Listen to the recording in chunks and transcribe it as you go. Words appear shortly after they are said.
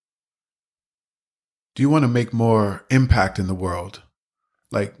Do you want to make more impact in the world?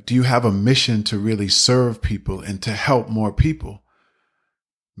 Like, do you have a mission to really serve people and to help more people?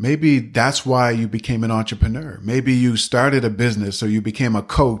 Maybe that's why you became an entrepreneur. Maybe you started a business or you became a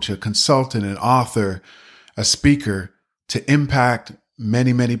coach, a consultant, an author, a speaker to impact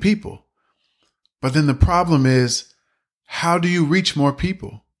many, many people. But then the problem is, how do you reach more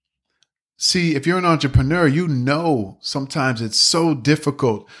people? See, if you're an entrepreneur, you know sometimes it's so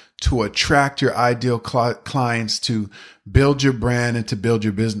difficult to attract your ideal clients, to build your brand and to build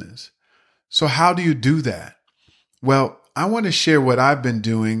your business. So how do you do that? Well, I want to share what I've been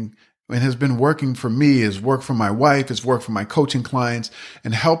doing and has been working for me, has worked for my wife, has worked for my coaching clients,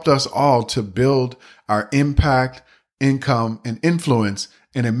 and helped us all to build our impact, income, and influence.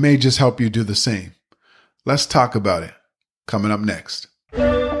 And it may just help you do the same. Let's talk about it. Coming up next.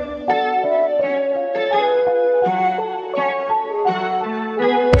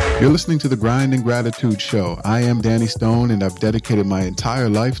 You're listening to the Grind and Gratitude Show. I am Danny Stone, and I've dedicated my entire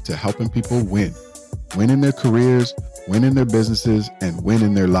life to helping people win. Win in their careers, win in their businesses, and win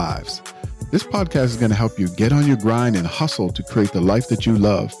in their lives. This podcast is going to help you get on your grind and hustle to create the life that you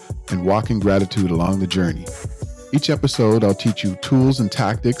love and walk in gratitude along the journey. Each episode, I'll teach you tools and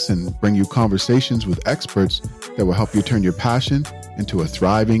tactics and bring you conversations with experts that will help you turn your passion into a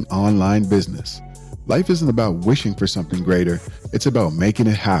thriving online business. Life isn't about wishing for something greater. It's about making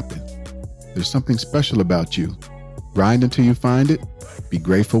it happen. There's something special about you. Grind until you find it. Be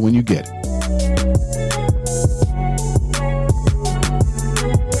grateful when you get it.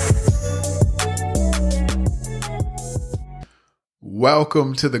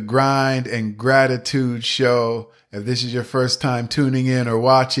 Welcome to the Grind and Gratitude Show. If this is your first time tuning in or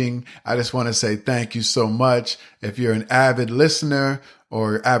watching, I just want to say thank you so much. If you're an avid listener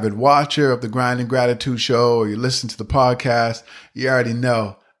or avid watcher of the Grind and Gratitude Show, or you listen to the podcast, you already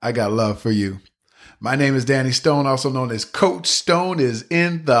know I got love for you. My name is Danny Stone, also known as Coach Stone is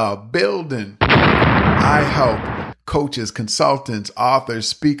in the building. I help coaches, consultants, authors,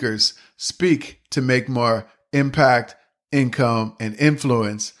 speakers speak to make more impact, income, and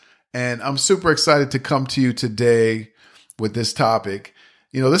influence. And I'm super excited to come to you today with this topic.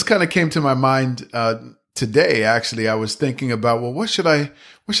 You know, this kind of came to my mind today. Actually, I was thinking about, well, what should I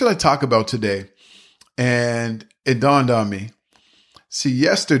talk about today? And it dawned on me. See,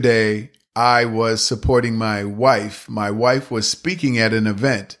 yesterday I was supporting my wife. My wife was speaking at an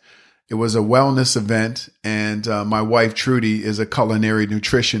event. It was a wellness event, and my wife Trudy is a culinary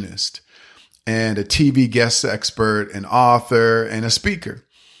nutritionist and a TV guest expert, an author, and a speaker.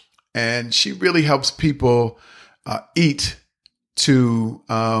 And she really helps people eat to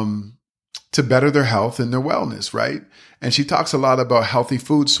better their health and their wellness, right? And she talks a lot about healthy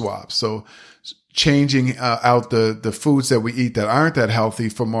food swaps. So changing out the foods that we eat that aren't that healthy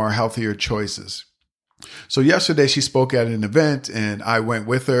for more healthier choices. So yesterday she spoke at an event and I went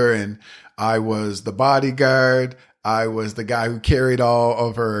with her, and I was the bodyguard. I was the guy who carried all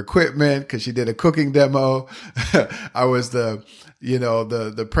of her equipment because she did a cooking demo. I was the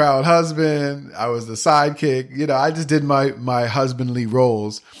proud husband. I was the sidekick. You know, I just did my husbandly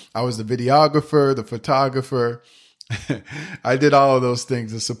roles. I was the videographer, the photographer. I did all of those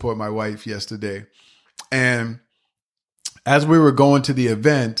things to support my wife yesterday. And as we were going to the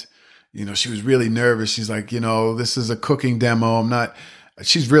event, you know, she was really nervous. She's like, you know, this is a cooking demo.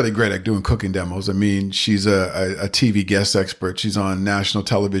 She's really great at doing cooking demos. I mean, she's a TV guest expert. She's on national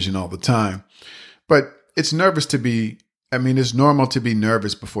television all the time. But it's normal to be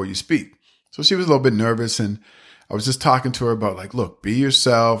nervous before you speak. So she was a little bit nervous, and I was just talking to her about, like, look, be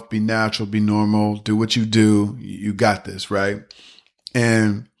yourself, be natural, be normal, do what you do. You got this, right?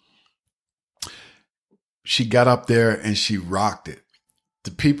 And she got up there and she rocked it.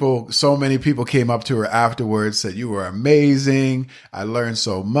 So many people came up to her afterwards, said, you were amazing. I learned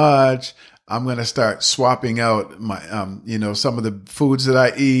so much. I'm going to start swapping out my, some of the foods that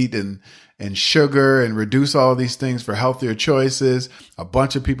I eat and sugar, and reduce all these things for healthier choices. A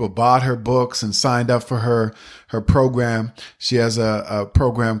bunch of people bought her books and signed up for her program. She has a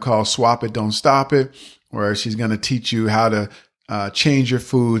program called Swap It, Don't Stop It, where she's going to teach you how to change your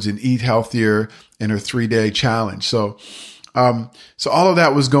foods and eat healthier in her 3-day challenge. So all of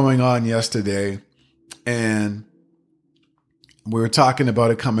that was going on yesterday, and we were talking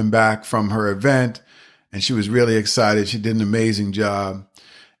about it coming back from her event, and she was really excited. She did an amazing job.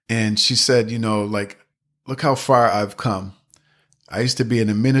 And she said, you know, like, look how far I've come. I used to be an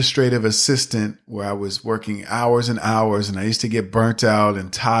administrative assistant where I was working hours and hours, and I used to get burnt out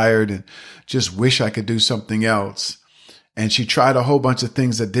and tired and just wish I could do something else. And she tried a whole bunch of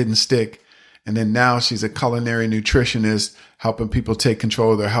things that didn't stick. And then now she's a culinary nutritionist, helping people take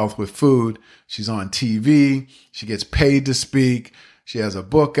control of their health with food. She's on TV. She gets paid to speak. She has a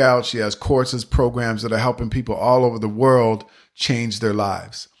book out. She has courses, programs that are helping people all over the world change their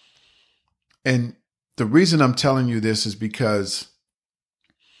lives. And the reason I'm telling you this is because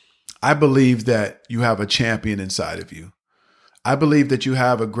I believe that you have a champion inside of you. I believe that you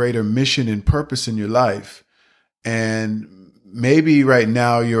have a greater mission and purpose in your life. And maybe right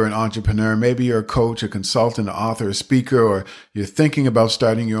now you're an entrepreneur. Maybe you're a coach, a consultant, an author, a speaker, or you're thinking about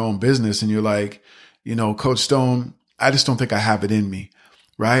starting your own business. And you're like, Coach Stone, I just don't think I have it in me.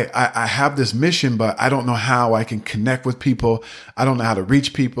 Right? I have this mission, but I don't know how I can connect with people. I don't know how to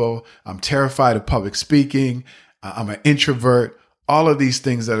reach people. I'm terrified of public speaking. I'm an introvert. All of these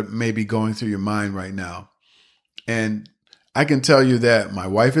things that may be going through your mind right now. And I can tell you that my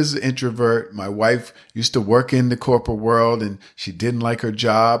wife is an introvert. My wife used to work in the corporate world and she didn't like her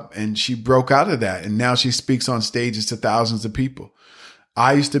job and she broke out of that. And now she speaks on stages to thousands of people.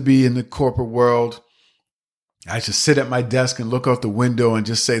 I used to be in the corporate world. I used to sit at my desk and look out the window and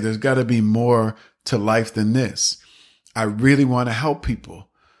just say, there's got to be more to life than this. I really want to help people,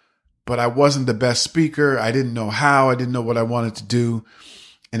 but I wasn't the best speaker. I didn't know how. I didn't know what I wanted to do.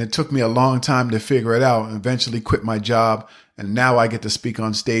 And it took me a long time to figure it out and eventually quit my job. And now I get to speak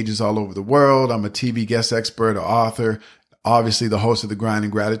on stages all over the world. I'm a TV guest expert, an author, obviously the host of the Grind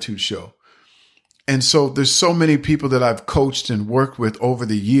and Gratitude Show. And so there's so many people that I've coached and worked with over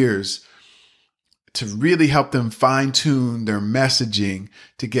the years to really help them fine tune their messaging,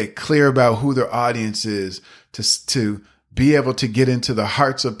 to get clear about who their audience is, to be able to get into the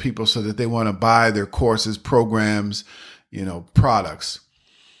hearts of people so that they want to buy their courses, programs, products.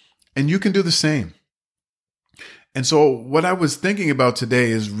 And you can do the same. And so what I was thinking about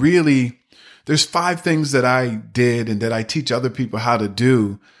today is really, there's 5 things that I did and that I teach other people how to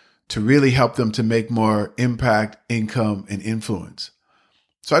do to really help them to make more impact, income, and influence.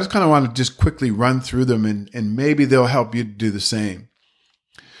 So I just kind of want to just quickly run through them and maybe they'll help you to do the same.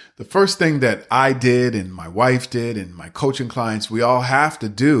 The first thing that I did and my wife did and my coaching clients, we all have to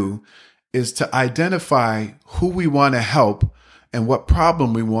do is to identify who we want to help and what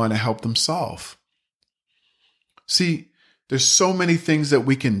problem we want to help them solve. See, there's so many things that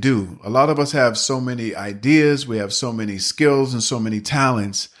we can do. A lot of us have so many ideas. We have so many skills and so many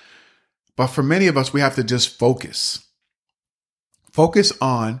talents. But for many of us, we have to just focus. Focus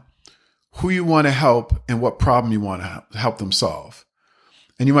on who you want to help and what problem you want to help them solve.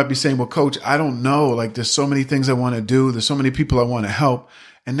 And you might be saying, well, Coach, I don't know. Like there's so many things I want to do. There's so many people I want to help.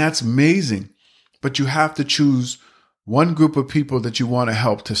 And that's amazing. But you have to choose one group of people that you want to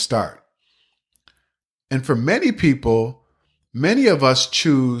help to start. And for many people, many of us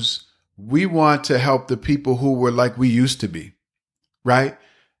choose, we want to help the people who were like we used to be, right?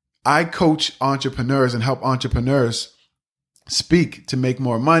 I coach entrepreneurs and help entrepreneurs speak to make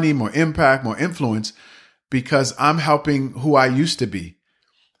more money, more impact, more influence, because I'm helping who I used to be.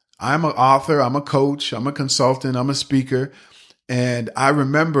 I'm an author, I'm a coach, I'm a consultant, I'm a speaker. And I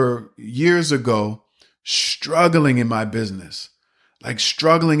remember years ago struggling in my business, like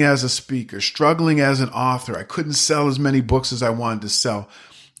struggling as a speaker, struggling as an author. I couldn't sell as many books as I wanted to sell.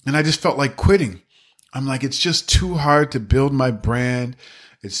 And I just felt like quitting. I'm like, it's just too hard to build my brand.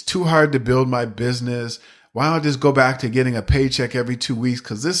 It's too hard to build my business. Why don't I just go back to getting a paycheck every 2 weeks?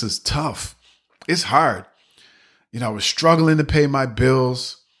 Because this is tough. It's hard. I was struggling to pay my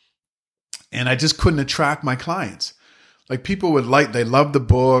bills and I just couldn't attract my clients. Like people they loved the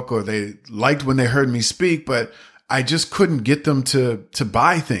book or they liked when they heard me speak, but I just couldn't get them to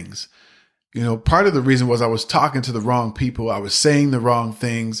buy things. Part of the reason was I was talking to the wrong people. I was saying the wrong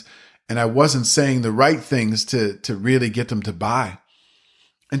things and I wasn't saying the right things to really get them to buy.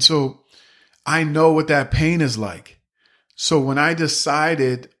 And so I know what that pain is like. So when I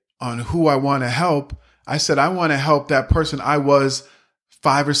decided on who I want to help, I said, I want to help that person I was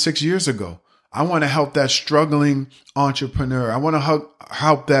 5 or 6 years ago. I want to help that struggling entrepreneur. I want to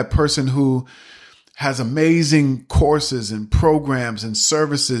help that person who has amazing courses and programs and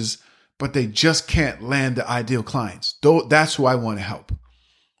services, but they just can't land the ideal clients. That's who I want to help.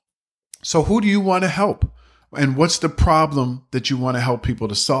 So who do you want to help? And what's the problem that you want to help people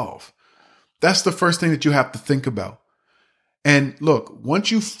to solve? That's the first thing that you have to think about. And look,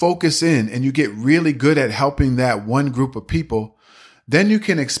 once you focus in and you get really good at helping that one group of people, then you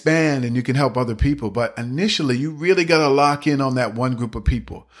can expand and you can help other people. But initially, you really got to lock in on that one group of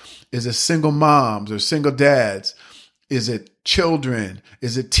people. Is it single moms or single dads? Is it children?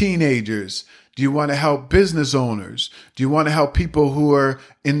 Is it teenagers? Do you want to help business owners? Do you want to help people who are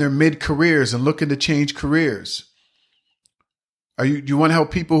in their mid-careers and looking to change careers? Do you want to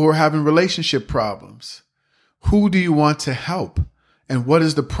help people who are having relationship problems? Who do you want to help? And what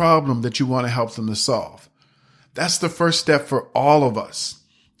is the problem that you want to help them to solve? That's the first step for all of us.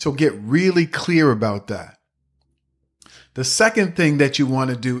 So get really clear about that. The second thing that you want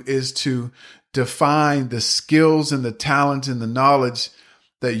to do is to define the skills and the talents and the knowledge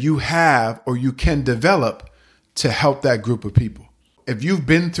that you have or you can develop to help that group of people. If you've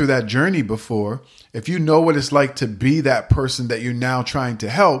been through that journey before, if you know what it's like to be that person that you're now trying to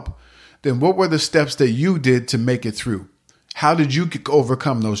help, then what were the steps that you did to make it through? How did you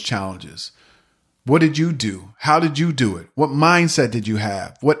overcome those challenges? What did you do? How did you do it? What mindset did you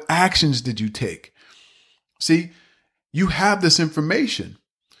have? What actions did you take? See, you have this information,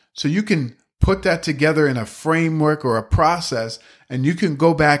 so you can put that together in a framework or a process, and you can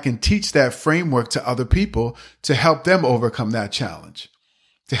go back and teach that framework to other people to help them overcome that challenge,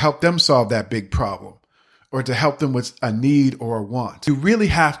 to help them solve that big problem, or to help them with a need or a want. You really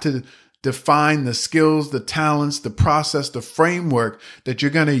have to define the skills, the talents, the process, the framework that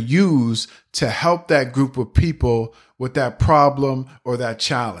you're going to use to help that group of people with that problem or that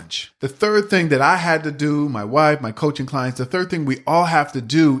challenge. The third thing that I had to do, my wife, my coaching clients, the third thing we all have to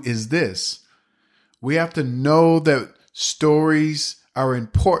do is this. We have to know that stories are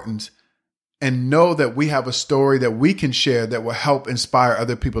important and know that we have a story that we can share that will help inspire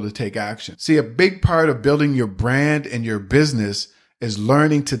other people to take action. See, a big part of building your brand and your business is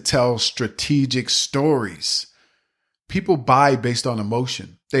learning to tell strategic stories. People buy based on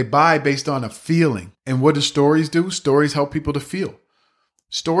emotion. They buy based on a feeling. And what do stories do? Stories help people to feel.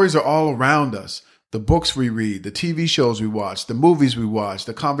 Stories are all around us. The books we read, the TV shows we watch, the movies we watch,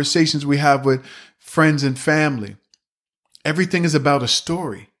 the conversations we have with friends and family. Everything is about a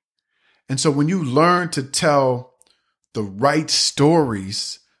story. And so when you learn to tell the right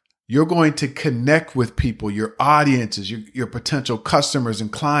stories, you're going to connect with people, your audiences, your potential customers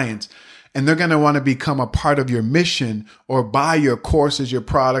and clients, and they're going to want to become a part of your mission or buy your courses, your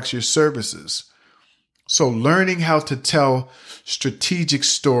products, your services. So learning how to tell strategic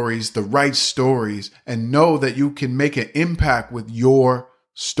stories, the right stories, and know that you can make an impact with your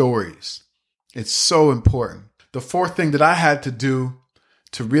stories. It's so important. The fourth thing that I had to do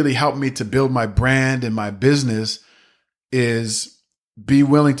to really help me to build my brand and my business is be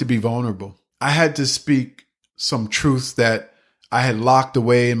willing to be vulnerable. I had to speak some truths that I had locked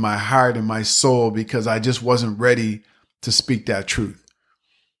away in my heart and my soul because I just wasn't ready to speak that truth.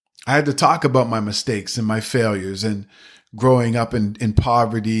 I had to talk about my mistakes and my failures and growing up in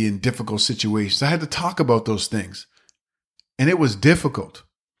poverty and difficult situations. I had to talk about those things. And it was difficult.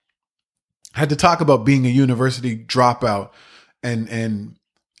 I had to talk about being a university dropout and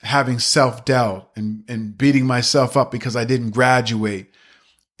having self-doubt and beating myself up because I didn't graduate,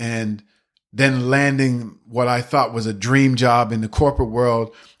 and then landing what I thought was a dream job in the corporate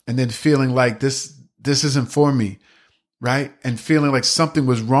world, and then feeling like this isn't for me, right? And feeling like something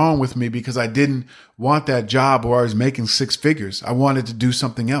was wrong with me because I didn't want that job or I was making six figures. I wanted to do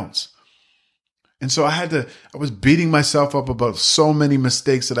something else. And so I was beating myself up about so many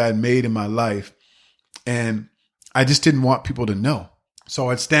mistakes that I had made in my life, and I just didn't want people to know. So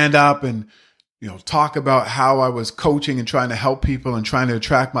I'd stand up and, talk about how I was coaching and trying to help people and trying to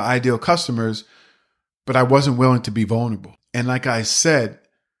attract my ideal customers, but I wasn't willing to be vulnerable. And like I said,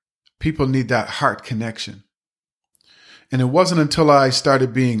 people need that heart connection. And it wasn't until I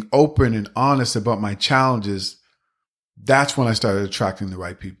started being open and honest about my challenges, that's when I started attracting the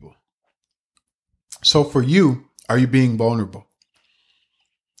right people. So for you, are you being vulnerable?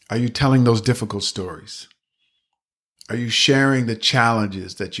 Are you telling those difficult stories? Are you sharing the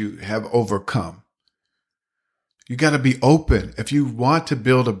challenges that you have overcome? You got to be open. If you want to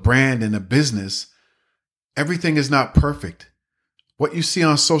build a brand and a business, everything is not perfect. What you see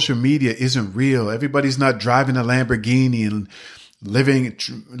on social media isn't real. Everybody's not driving a Lamborghini and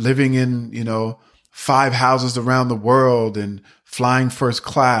living in, 5 houses around the world and flying first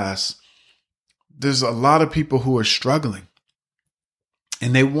class. There's a lot of people who are struggling.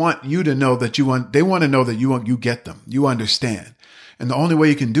 And they want you to know that they want to know that you get them. You understand. And the only way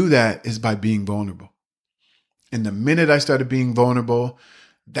you can do that is by being vulnerable. And the minute I started being vulnerable,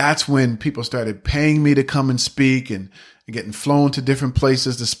 that's when people started paying me to come and speak and getting flown to different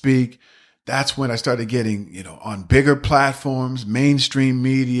places to speak. That's when I started getting, on bigger platforms, mainstream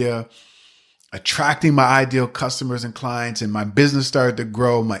media, attracting my ideal customers and clients, and my business started to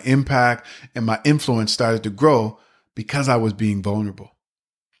grow. My impact and my influence started to grow because I was being vulnerable.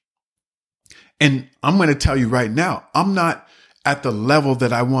 And I'm going to tell you right now, I'm not at the level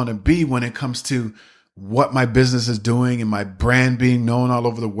that I want to be when it comes to what my business is doing and my brand being known all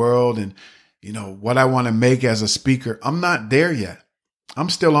over the world and what I want to make as a speaker. I'm not there yet. I'm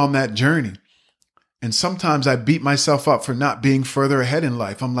still on that journey. And sometimes I beat myself up for not being further ahead in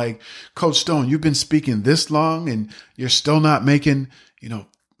life. I'm like, Coach Stone, you've been speaking this long and you're still not making,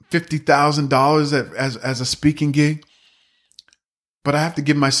 $50,000 as a speaking gig. But I have to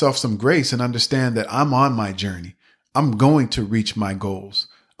give myself some grace and understand that I'm on my journey. I'm going to reach my goals.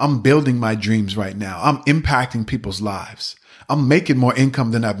 I'm building my dreams right now. I'm impacting people's lives. I'm making more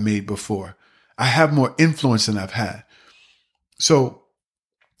income than I've made before. I have more influence than I've had. So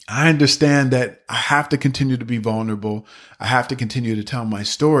I understand that I have to continue to be vulnerable. I have to continue to tell my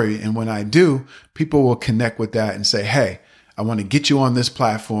story. And when I do, people will connect with that and say, hey, I want to get you on this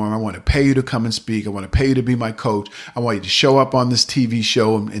platform. I want to pay you to come and speak. I want to pay you to be my coach. I want you to show up on this TV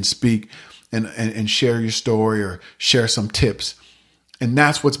show and speak and share your story or share some tips. And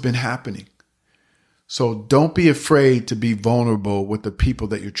that's what's been happening. So don't be afraid to be vulnerable with the people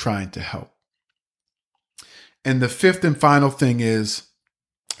that you're trying to help. And the fifth and final thing is,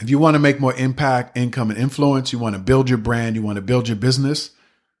 if you want to make more impact, income, and influence, you want to build your brand, you want to build your business,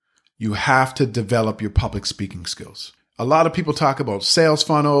 you have to develop your public speaking skills. A lot of people talk about sales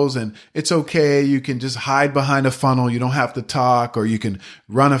funnels and it's okay. You can just hide behind a funnel. You don't have to talk, or you can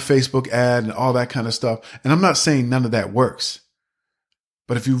run a Facebook ad and all that kind of stuff. And I'm not saying none of that works.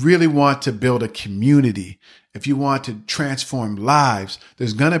 But if you really want to build a community, if you want to transform lives,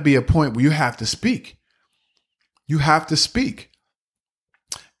 there's going to be a point where you have to speak. You have to speak.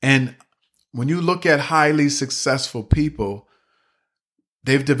 And when you look at highly successful people,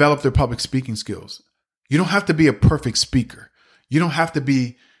 they've developed their public speaking skills. You don't have to be a perfect speaker. You don't have to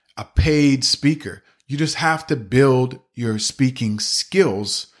be a paid speaker. You just have to build your speaking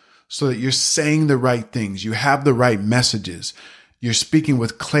skills so that you're saying the right things. You have the right messages. You're speaking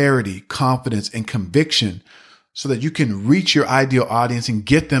with clarity, confidence, and conviction so that you can reach your ideal audience and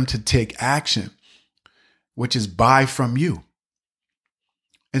get them to take action, which is buy from you.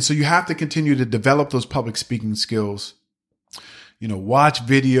 And so you have to continue to develop those public speaking skills. Watch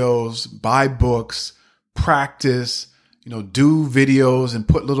videos, buy books, practice, do videos and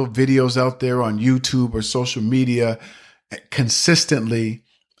put little videos out there on YouTube or social media consistently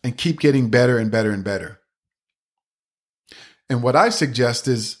and keep getting better and better and better. And what I suggest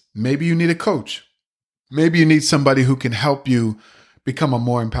is maybe you need a coach. Maybe you need somebody who can help you become a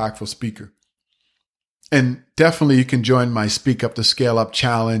more impactful speaker. And definitely you can join my Speak Up to Scale Up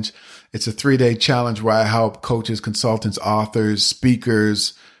challenge. It's a 3-day challenge where I help coaches, consultants, authors,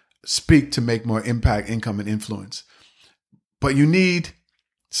 speakers speak to make more impact, income, and influence. But you need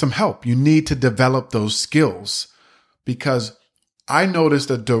some help. You need to develop those skills, because I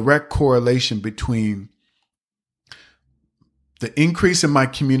noticed a direct correlation between the increase in my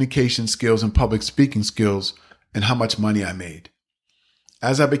communication skills and public speaking skills and how much money I made.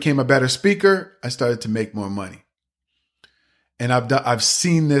 As I became a better speaker, I started to make more money. And I've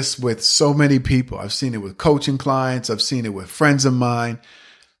seen this with so many people. I've seen it with coaching clients. I've seen it with friends of mine.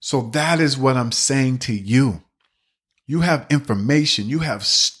 So that is what I'm saying to you. You have information. You have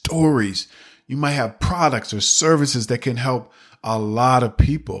stories. You might have products or services that can help a lot of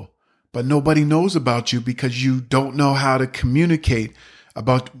people, but nobody knows about you because you don't know how to communicate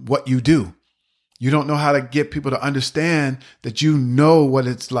about what you do. You don't know how to get people to understand that you know what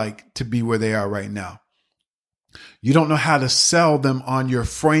it's like to be where they are right now. You don't know how to sell them on your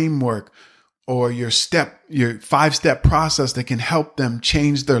framework or your 5-step process that can help them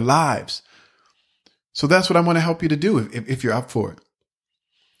change their lives. So that's what I want to help you to do if you're up for it.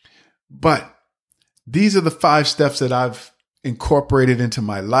 But these are the 5 steps that I've incorporated into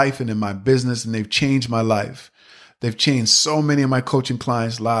my life and in my business, and they've changed my life. They've changed so many of my coaching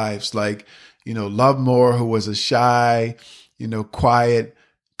clients' lives, like Love Moore, who was a shy, quiet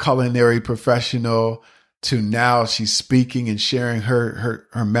culinary professional, to now she's speaking and sharing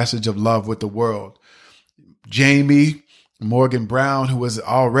her message of love with the world. Jamie Morgan Brown, who was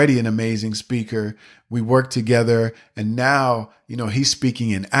already an amazing speaker, we worked together, and now, he's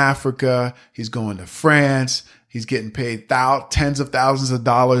speaking in Africa. He's going to France. He's getting paid tens of thousands of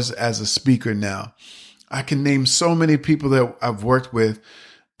dollars as a speaker now. I can name so many people that I've worked with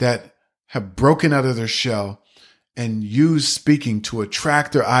that have broken out of their shell and used speaking to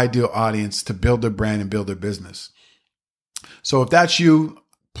attract their ideal audience to build their brand and build their business. So if that's you,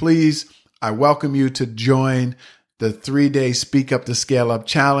 please, I welcome you to join the 3-day Speak Up to Scale Up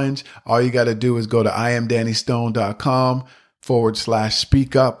challenge. All you got to do is go to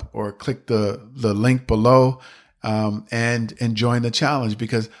iamdannystone.com/speak up, or click the link below and join the challenge,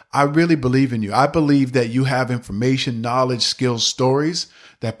 because I really believe in you. I believe that you have information, knowledge, skills, stories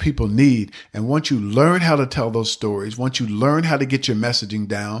that people need. And once you learn how to tell those stories, once you learn how to get your messaging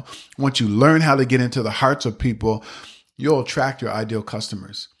down, once you learn how to get into the hearts of people, you'll attract your ideal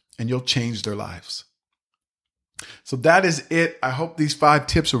customers and you'll change their lives. So that is it. I hope these 5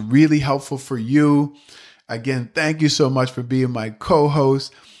 tips are really helpful for you. Again, thank you so much for being my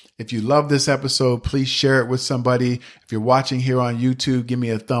co-host. If you love this episode, please share it with somebody. If you're watching here on YouTube, give me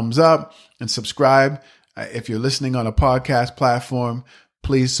a thumbs up and subscribe. If you're listening on a podcast platform,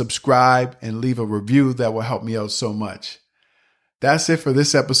 please subscribe and leave a review. That will help me out so much. That's it for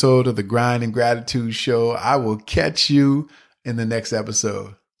this episode of the Grind and Gratitude Show. I will catch you in the next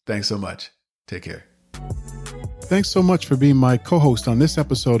episode. Thanks so much. Take care. Thanks so much for being my co-host on this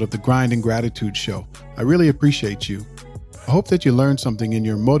episode of the Grind and Gratitude Show. I really appreciate you. I hope that you learned something and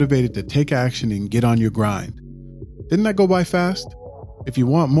you're motivated to take action and get on your grind. Didn't that go by fast? If you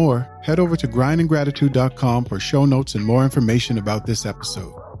want more, head over to grindandgratitude.com for show notes and more information about this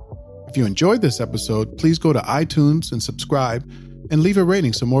episode. If you enjoyed this episode, please go to iTunes and subscribe and leave a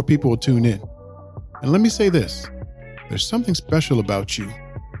rating so more people will tune in. And let me say this, there's something special about you.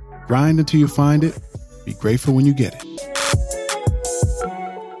 Grind until you find it. Be grateful when you get it.